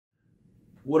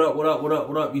What up,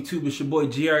 YouTube? It's your boy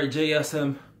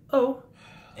GRJSM. Oh.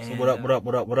 So what up,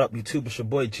 YouTube? It's your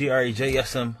boy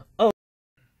GRJSM. Oh.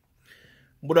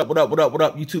 What up,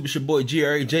 YouTube? It's your boy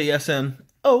GRJSM.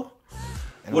 Oh.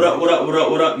 What up,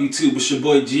 YouTube? It's your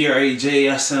boy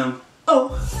GRJSM.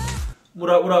 Oh.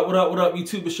 What up,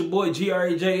 YouTube? It's your boy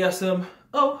GRJSM.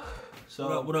 Oh.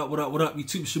 So what up,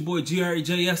 YouTube? It's your boy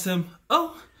GRJSM.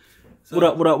 Oh. What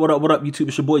up, YouTube?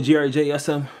 It's your boy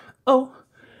GRJSM. Oh.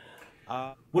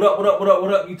 What up,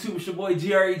 YouTube? It's your boy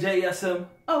GRJSM.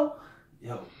 Oh.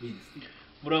 Yo,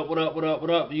 what up,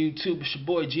 YouTube? It's your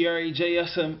boy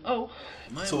GRJSM. Oh.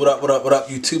 So what up,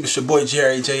 YouTube? It's your boy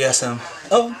GRJSM.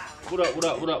 Oh. What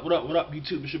up,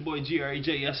 YouTube? It's your boy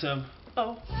GRJSM.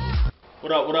 Oh.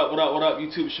 What up,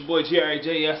 YouTube? It's your boy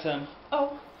GRJSM.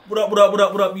 Oh. What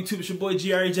up, YouTube? It's your boy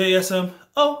GRJSM.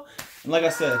 Oh. And like I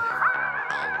said,